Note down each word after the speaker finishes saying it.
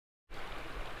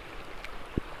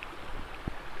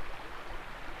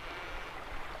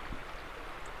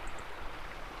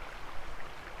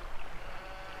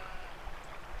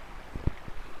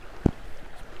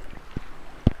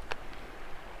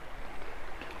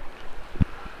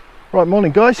Right,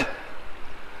 morning guys.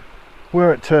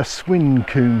 We're at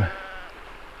Swincombe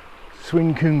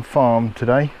Farm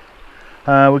today.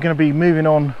 We're going to be moving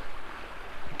on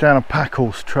down a pack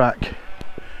horse track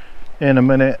in a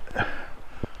minute,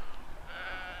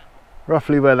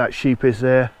 roughly where that sheep is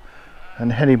there,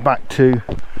 and heading back to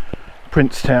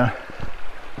Princetown.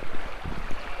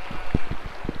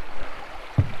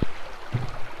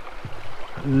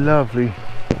 Lovely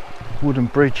wooden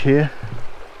bridge here,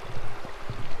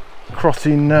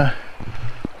 crossing the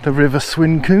river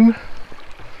Swincombe.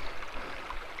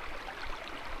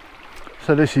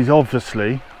 So this is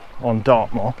obviously on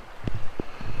Dartmoor.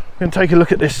 We're going to take a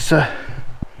look at this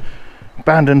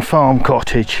abandoned farm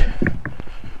cottage.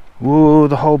 Whoa,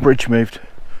 the whole bridge moved.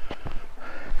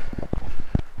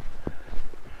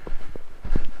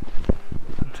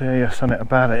 I'll tell you something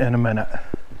about it in a minute.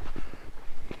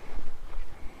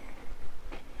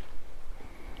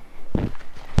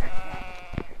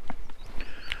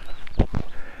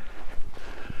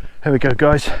 Here we go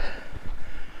guys,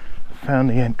 found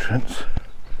the entrance.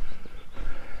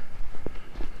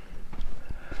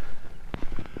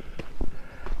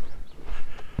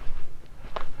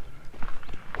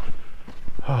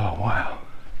 Oh wow.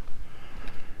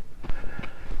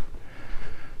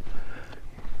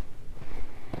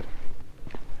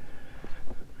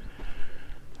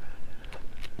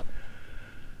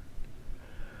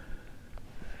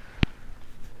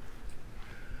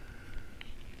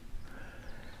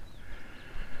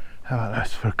 How about that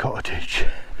for a cottage?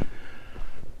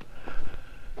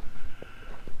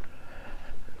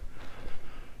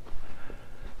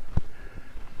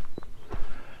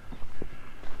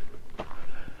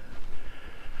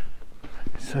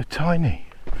 It's so tiny.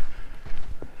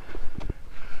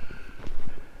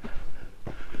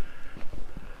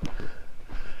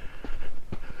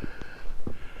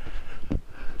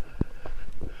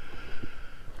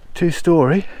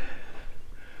 Two-story.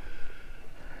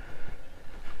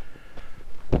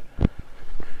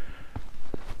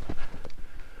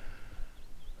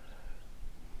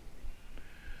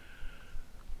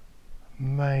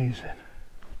 Amazing.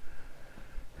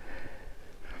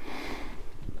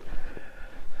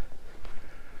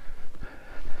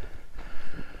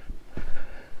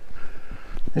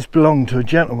 This belonged to a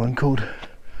gentleman called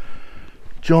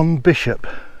John Bishop.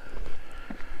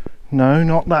 No,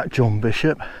 not that John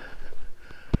Bishop.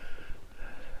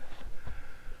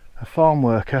 A farm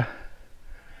worker.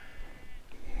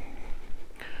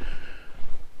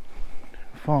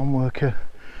 From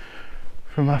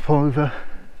up over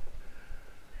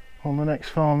on the next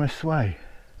farm this way.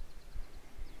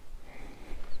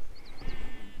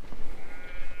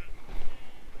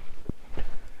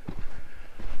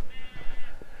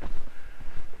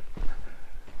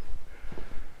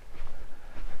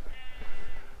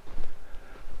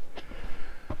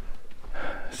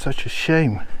 Such a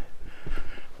shame.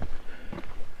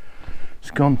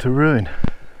 It's gone to ruin.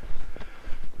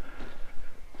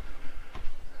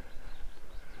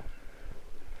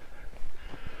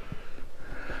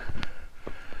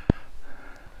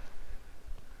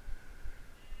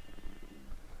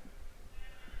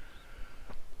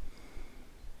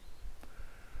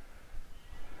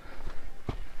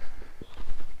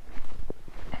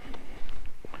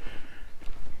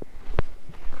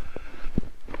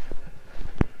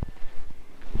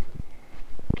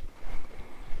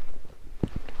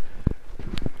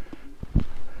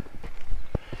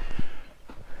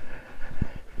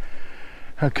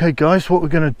 Okay guys, what we're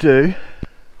going to do,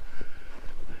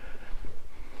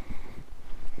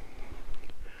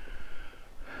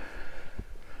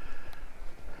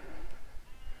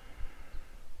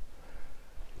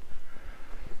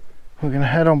 we're going to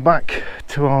head on back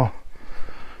to our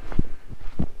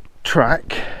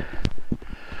track,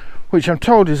 which I'm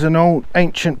told is an old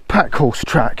ancient pack horse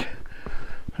track.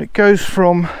 It goes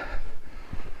from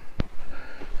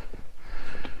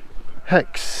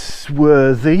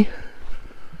Hexworthy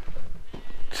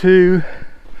to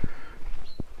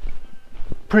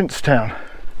Princetown.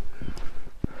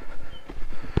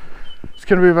 It's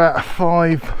going to be about a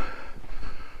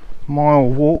 5-mile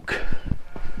walk.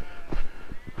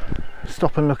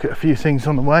 Stop and look at a few things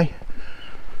on the way.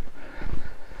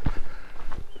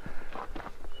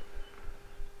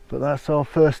 But that's our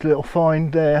first little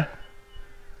find there.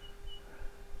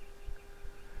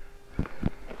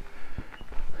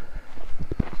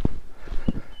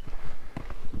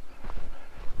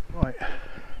 Right,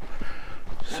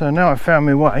 so now I've found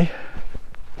my way.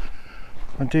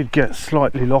 I did get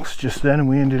slightly lost just then and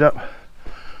we ended up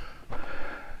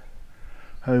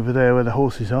over there where the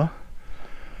horses are.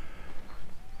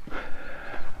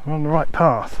 We're on the right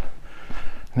path.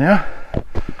 Now,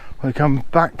 We come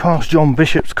back past John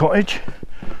Bishop's cottage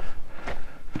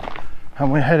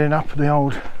and we're heading up the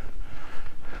old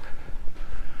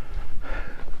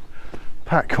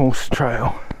pack horse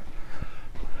trail.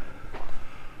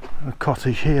 A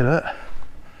cottage here, look.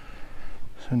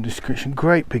 Some description,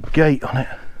 great big gate on it.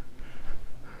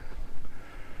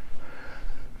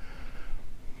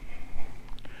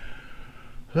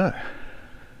 Look.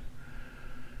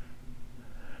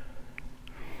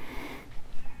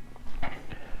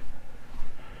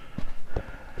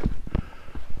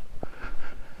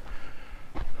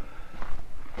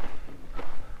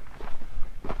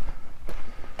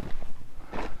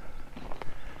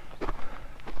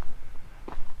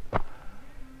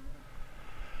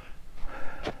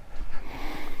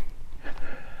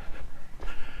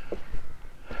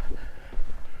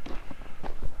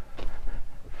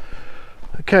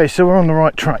 Okay, so we're on the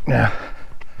right track now.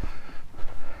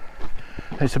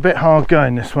 It's a bit hard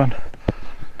going, this one.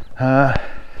 Don't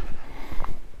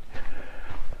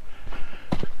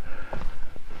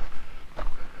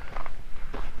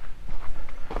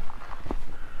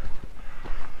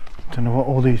know what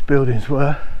all these buildings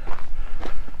were.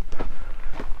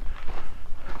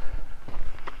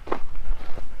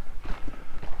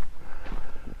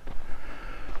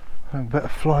 I better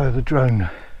fly the drone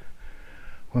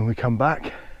when we come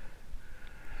back.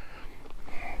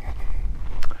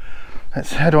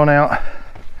 Let's head on out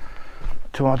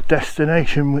to our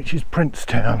destination, which is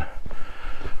Princetown,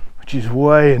 which is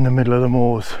way in the middle of the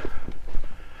moors.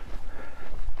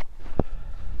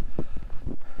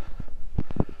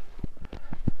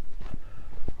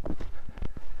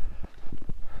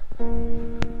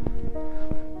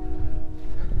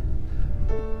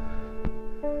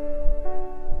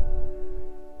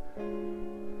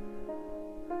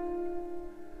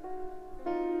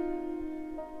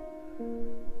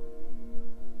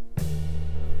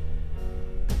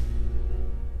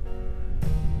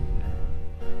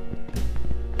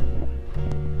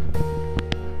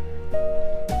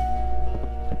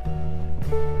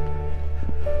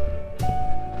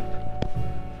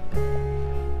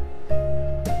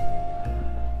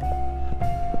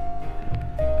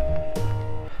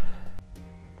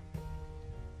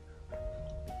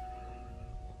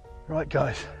 Right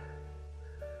guys,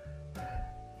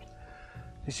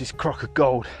 this is Crock of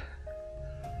gold.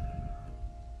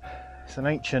 It's an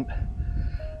ancient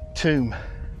tomb.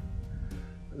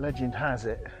 Legend has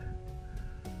it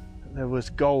that there was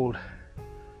gold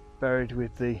buried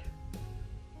with the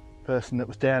person that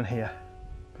was down here.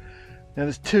 Now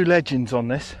there's two legends on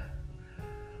this.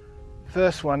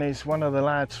 First one is one of the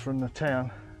lads from the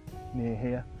town near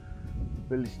here,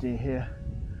 village near here,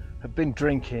 had been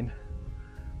drinking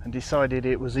and decided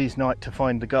it was his night to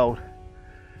find the gold.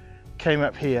 Came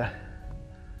up here,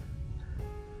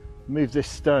 moved this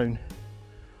stone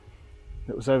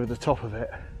that was over the top of it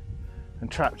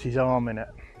and trapped his arm in it,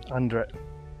 under it.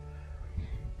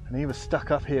 And he was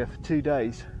stuck up here for 2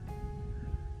 days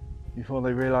before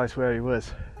they realised where he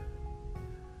was.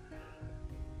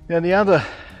 Now the other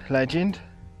legend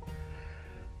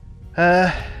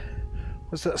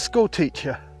was that a school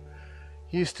teacher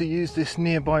used to use this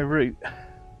nearby route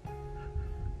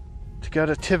to go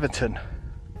to Tiverton.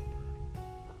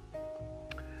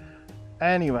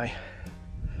 Anyway,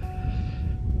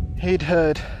 he'd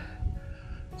heard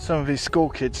some of his school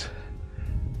kids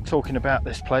talking about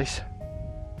this place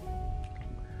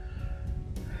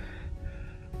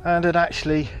and had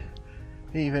actually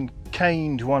even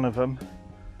caned one of them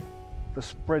for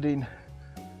spreading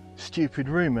stupid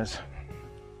rumours.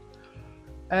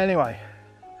 Anyway,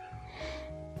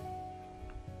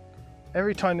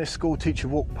 every time this school teacher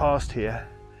walked past here,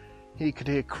 he could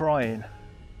hear crying.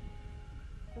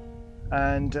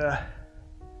 And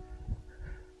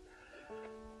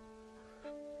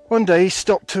one day he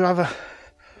stopped to have a...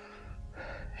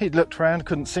 He'd looked around,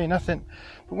 couldn't see nothing.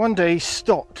 But one day he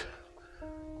stopped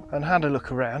and had a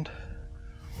look around.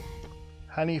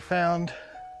 And he found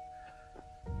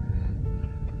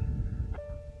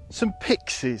some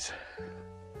pixies.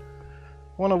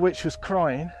 One of which was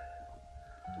crying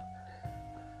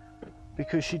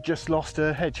because she'd just lost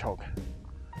her hedgehog.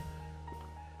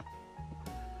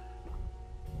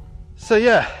 So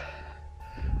yeah,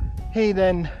 he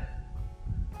then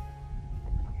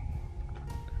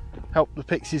helped the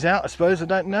pixies out, I suppose, I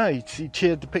don't know. He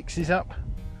cheered the pixies up,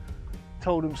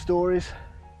 told them stories,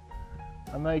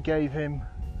 and they gave him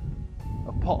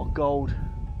a pot of gold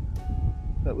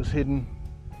that was hidden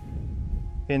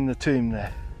in the tomb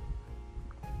there.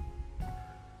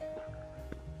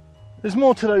 There's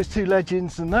more to those two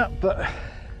legends than that, but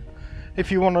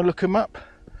if you want to look them up,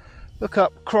 look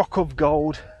up Crock of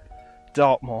Gold,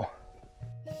 Dartmoor.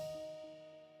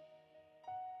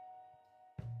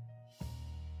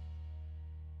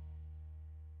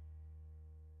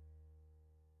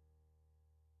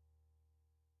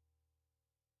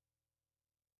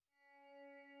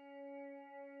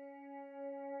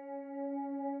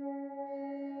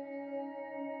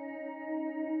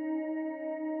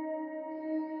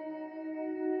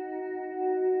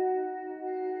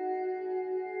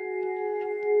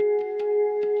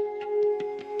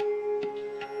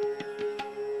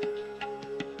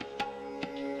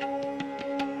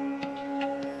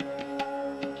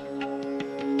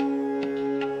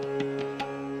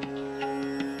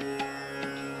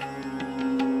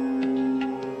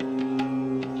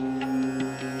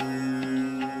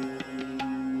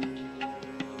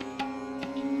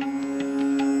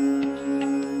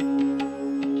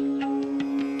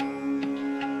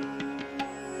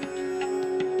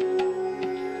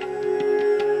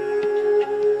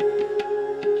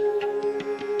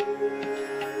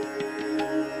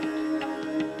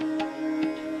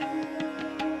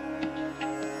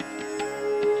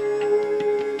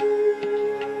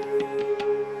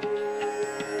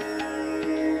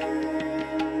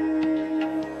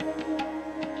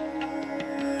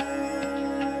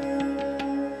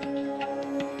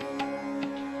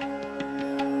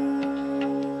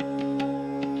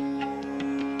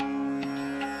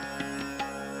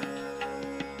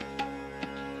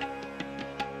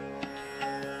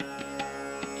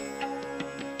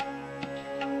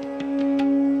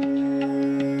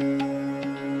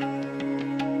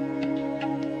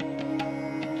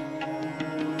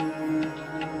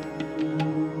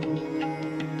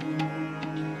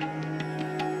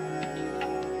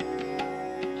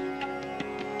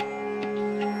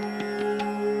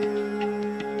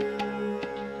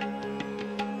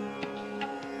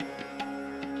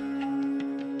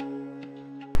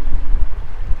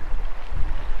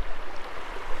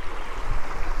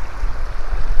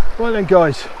 Well then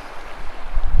guys,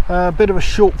 a bit of a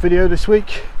short video this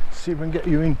week. See if we can get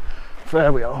you in.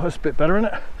 There we are, that's a bit better,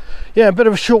 isn't it? Yeah, a bit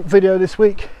of a short video this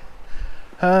week.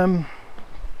 Trying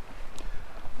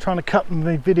to cut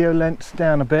the video lengths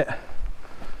down a bit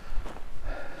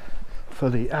for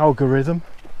the algorithm.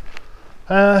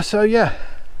 So yeah,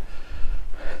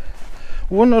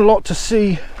 wasn't a lot to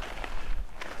see.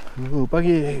 Ooh,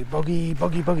 buggy.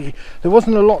 There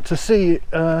wasn't a lot to see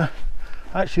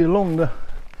actually along the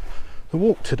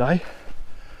walk today.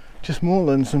 Just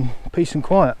moorlands and peace and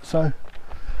quiet. So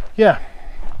yeah,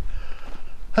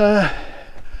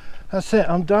 that's it.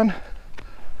 I'm done.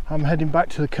 I'm heading back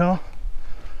to the car.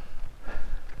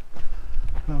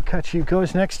 I'll catch you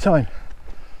guys next time.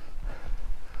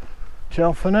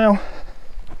 Ciao for now.